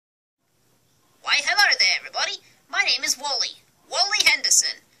Wally, Wally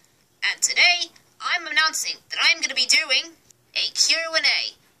Henderson, and today I'm announcing that I'm going to be doing a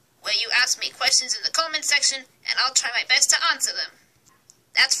Q&A, where you ask me questions in the comment section and I'll try my best to answer them.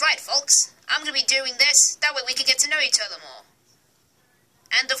 That's right, folks, I'm going to be doing this, that way we can get to know each other more.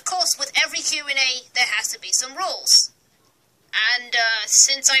 And of course, with every Q&A, there has to be some rules. And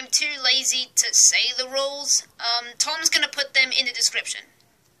since I'm too lazy to say the rules, Tom's going to put them in the description.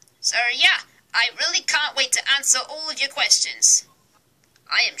 So yeah, I really can't wait to answer all of your questions.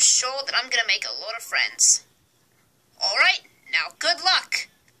 I am sure that I'm going to make a lot of friends. Alright, now good luck.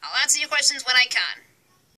 I'll answer your questions when I can.